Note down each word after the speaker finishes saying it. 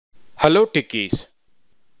Hello Techies.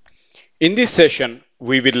 In this session,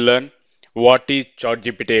 we will learn what is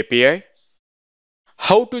ChatGPT API,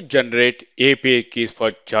 how to generate API keys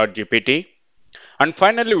for ChatGPT, and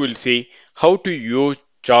finally we'll see how to use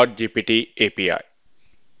ChatGPT API.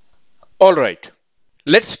 Alright,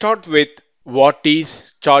 let's start with what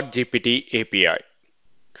is ChatGPT API.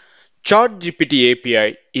 ChatGPT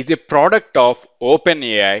API is a product of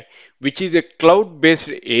OpenAI, which is a cloud-based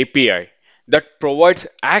API that provides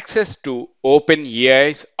access to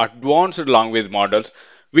OpenAI's advanced language models,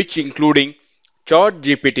 which including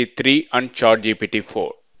ChatGPT 3 and ChatGPT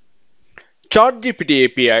 4. ChatGPT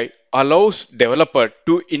API allows developers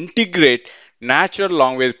to integrate natural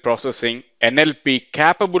language processing (NLP)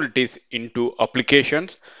 capabilities into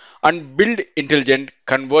applications and build intelligent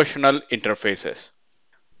conversational interfaces.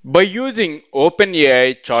 By using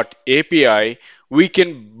OpenAI Chat API, we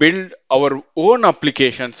can build our own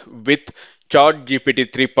applications with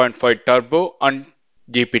ChatGPT 3.5 Turbo and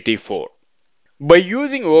GPT-4. By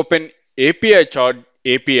using OpenAI Chat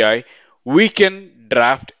API, we can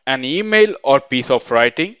draft an email or piece of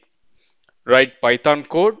writing, write Python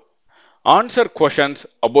code, answer questions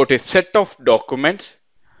about a set of documents.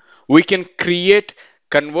 We can create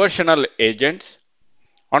conversational agents,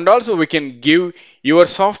 and also we can give your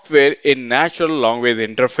software a natural language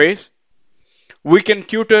interface. We can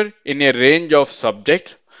tutor in a range of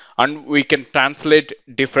subjects and we can translate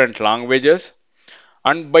different languages.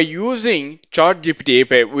 And by using ChatGPT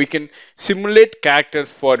API, we can simulate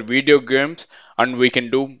characters for video games and we can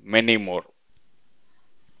do many more.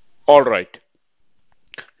 Alright,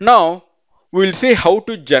 now we will see how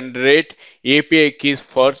to generate API keys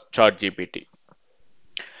for ChatGPT.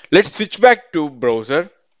 Let's switch back to browser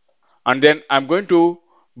and then I'm going to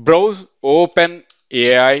browse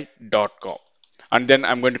openai.com and then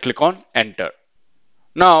I'm going to click on enter.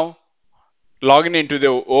 Now log in into the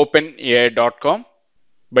openai.com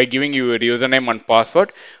by giving your username and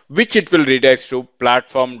password, which it will redirect to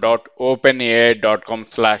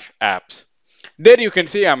platform.openai.com/apps. There you can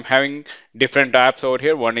see I'm having different apps over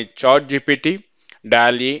here. One is ChatGPT,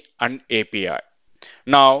 DALL-E and API.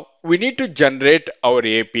 Now we need to generate our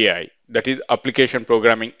API, that is application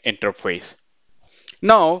programming interface.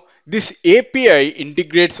 Now this API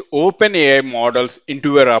integrates OpenAI models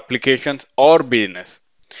into your applications or business.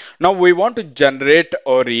 Now we want to generate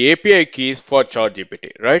our API keys for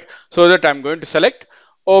ChatGPT, right? So that I'm going to select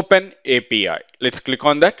Open API. Let's click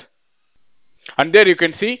on that. And there you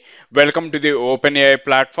can see, welcome to the OpenAI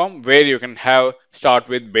platform where you can start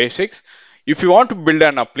with basics. If you want to build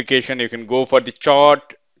an application, you can go for the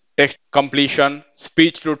chart, text completion,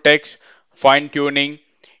 speech to text, fine tuning,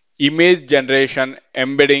 image generation,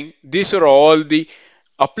 embedding. These are all the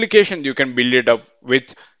applications you can build it up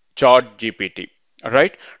with ChatGPT.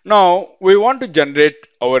 Right now, we want to generate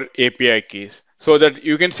our API keys so that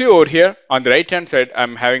you can see over here on the right hand side,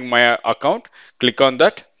 I'm having my account. Click on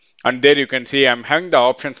that. And there you can see I'm having the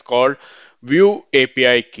options called View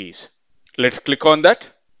API Keys. Let's click on that.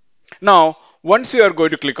 Now, once you are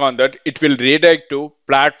going to click on that, it will redirect to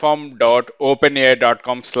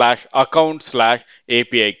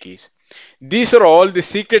platform.openai.com/account/API keys. These are all the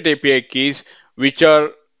secret API keys which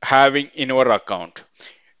are having in our account.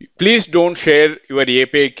 Please don't share your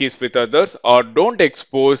API keys with others or don't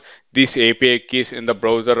expose these API keys in the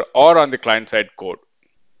browser or on the client-side code.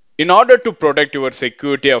 In order to protect your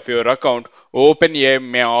security of your account, OpenAI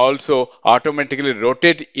may also automatically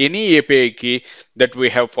rotate any API key that we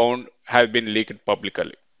have found has been leaked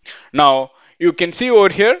publicly. Now, you can see over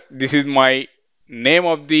here, this is my name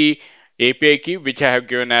of the API key, which I have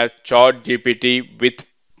given as ChatGPT with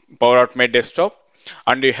Power Automate Desktop.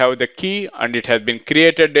 And you have the key and it has been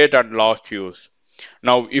created date and last use.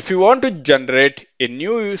 Now, if you want to generate a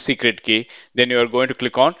new secret key, then you are going to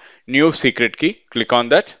click on new secret key. Click on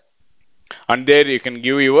that. And there you can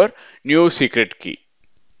give your new secret key,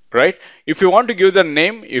 right? If you want to give the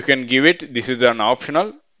name, you can give it. This is an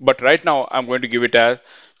optional, but right now I'm going to give it as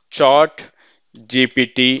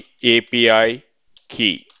ChatGPT API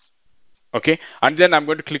key. Okay, and then I'm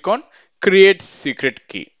going to click on create secret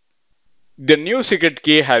key. The new secret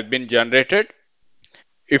key has been generated.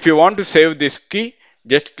 If you want to save this key,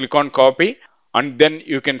 just click on copy and then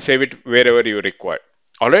you can save it wherever you require.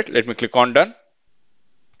 All right, let me click on done.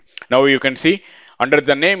 Now you can see under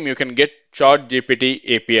the name you can get ChatGPT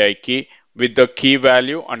API key with the key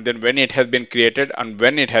value and then when it has been created and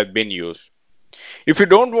when it has been used. If you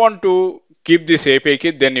don't want to keep this API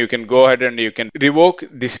key, then you can go ahead and you can revoke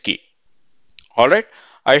this key. All right.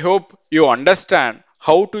 I hope you understand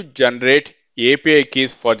how to generate API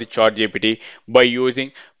keys for the ChatGPT by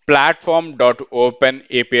using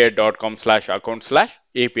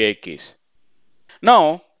platform.openapi.com/account/API keys.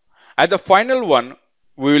 Now, at the final one,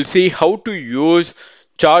 we will see how to use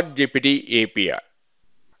ChatGPT API.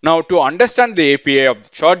 Now, to understand the API of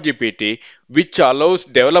ChatGPT, which allows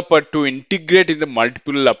developer to integrate in the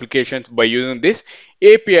multiple applications by using this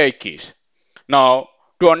API keys. Now,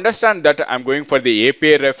 to understand that, I'm going for the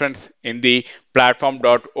API reference in the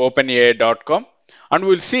platform.openai.com, and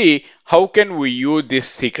we'll see how can we use these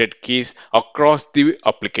secret keys across the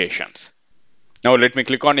applications. Now, let me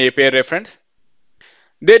click on API reference.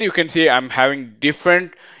 There you can see I'm having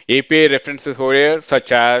different API references over here,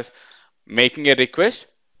 such as making a request.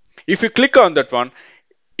 If you click on that one,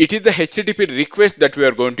 it is the HTTP request that we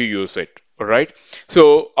are going to use it. All right.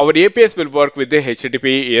 So our APIs will work with the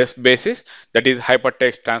HTTPS basis, that is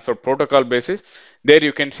Hypertext Transfer Protocol basis. There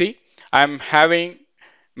you can see I'm having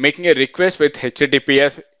making a request with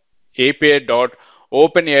HTTPS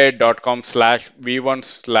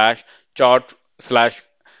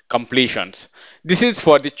api.openai.com/v1/chart/completions. This is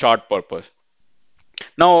for the chart purpose.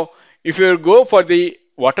 Now, if you go for the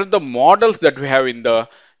what are the models that we have in the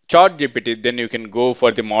chart GPT, then you can go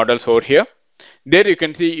for the models over here. There you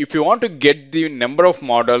can see if you want to get the number of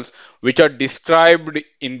models which are described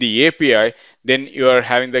in the API, then you are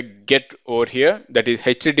having the get over here, that is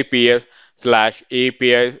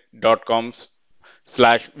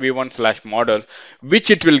https:/api.com/v1/models,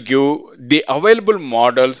 which it will give the available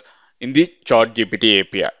models in the chart GPT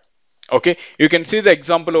API. Okay, you can see the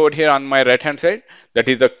example over here on my right hand side. That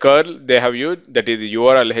is the curl they have used. That is the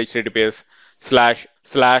URL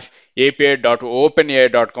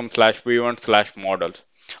https://api.openai.com/v1/models.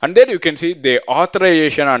 And there you can see the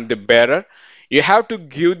authorization and the bearer. You have to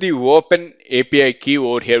give the open API key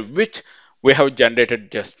over here, which we have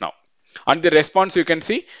generated just now. And the response you can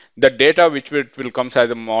see the data which will comes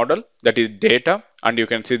as a model, that is data, and you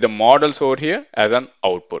can see the models over here as an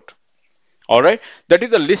output. All right, that is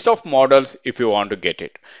the list of models if you want to get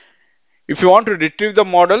it. If you want to retrieve the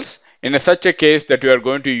models in such a case, that you are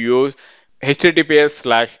going to use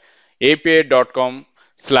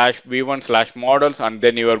https://api.com/v1/models, and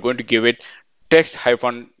then you are going to give it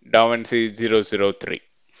text-davinci003,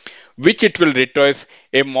 which it will retrieve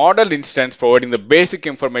a model instance providing the basic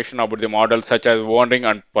information about the model, such as warning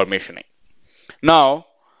and permissioning. Now,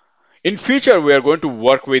 in future, we are going to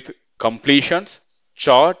work with completions,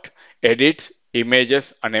 chart, edits,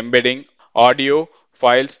 images, and embedding, audio,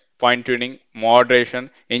 files, fine-tuning, moderation,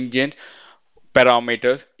 engines,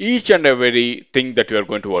 parameters, each and every thing that we are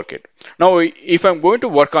going to work it. Now, if I'm going to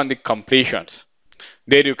work on the completions,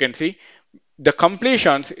 there you can see the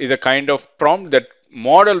completions is a kind of prompt that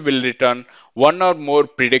model will return one or more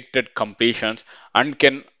predicted completions and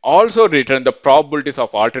can also return the probabilities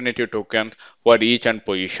of alternative tokens for each and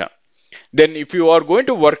position. Then if you are going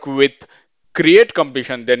to work with create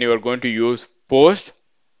completion, then you are going to use post,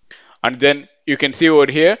 and then you can see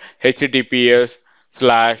over here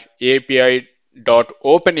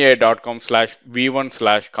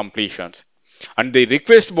https://api.openai.com/v1/completions, and the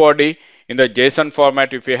request body in the JSON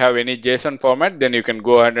format. If you have any JSON format, then you can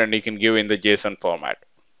go ahead and you can give in the JSON format.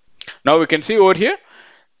 Now we can see over here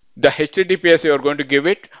the HTTPS you are going to give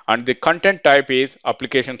it, and the content type is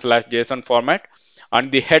application/JSON format,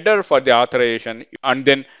 and the header for the authorization, and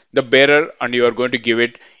then the bearer, and you are going to give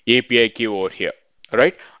it API key over here,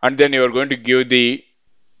 right? And then you are going to give the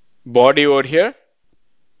body over here,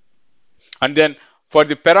 and then for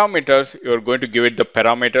the parameters you are going to give it the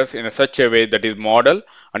parameters in such a way that is model,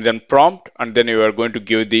 and then prompt, and then you are going to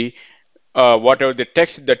give the whatever the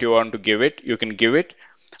text that you want to give it, you can give it,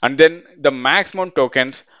 and then the maximum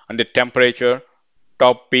tokens and the temperature,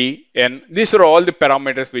 top P, N. These are all the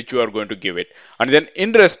parameters which you are going to give it, and then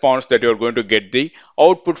in response that you are going to get the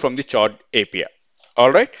output from the chart API.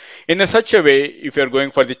 All right. In such a way, if you are going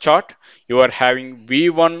for the chart, you are having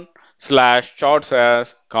v1/charts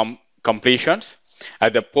as completions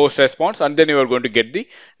as the post response, and then you are going to get the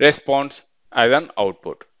response as an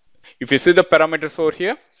output. If you see the parameters over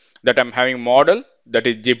here, that I'm having model, that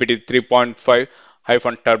is GPT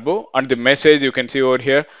 3.5-turbo, and the message you can see over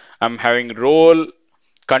here, I'm having role,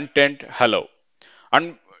 content, hello.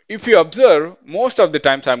 And if you observe, most of the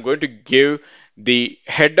times I'm going to give the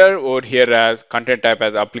header over here as content type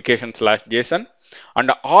as application/JSON, and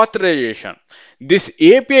the authorization. This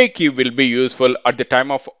API key will be useful at the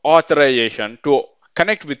time of authorization to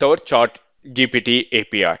connect with our chart GPT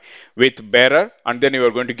API with bearer, and then you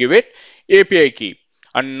are going to give it API key.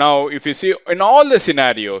 And now if you see in all the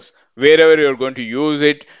scenarios, wherever you are going to use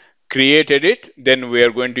it, created it, then we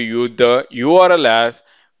are going to use the URL as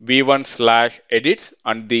v1/edits,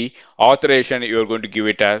 and the authorization you are going to give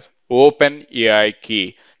it as open AI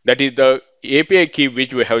key That is the API key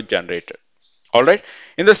which we have generated. Alright.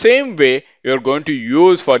 In the same way, you are going to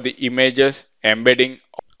use for the images, embedding,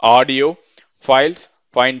 audio, files,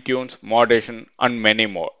 fine tunes, moderation, and many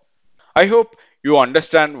more. I hope you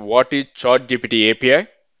understand what is ChatGPT API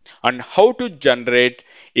and how to generate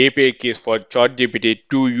API keys for ChatGPT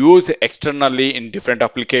to use externally in different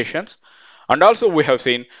applications. And also we have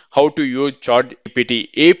seen how to use ChatGPT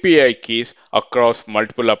API keys across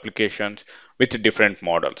multiple applications with different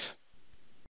models.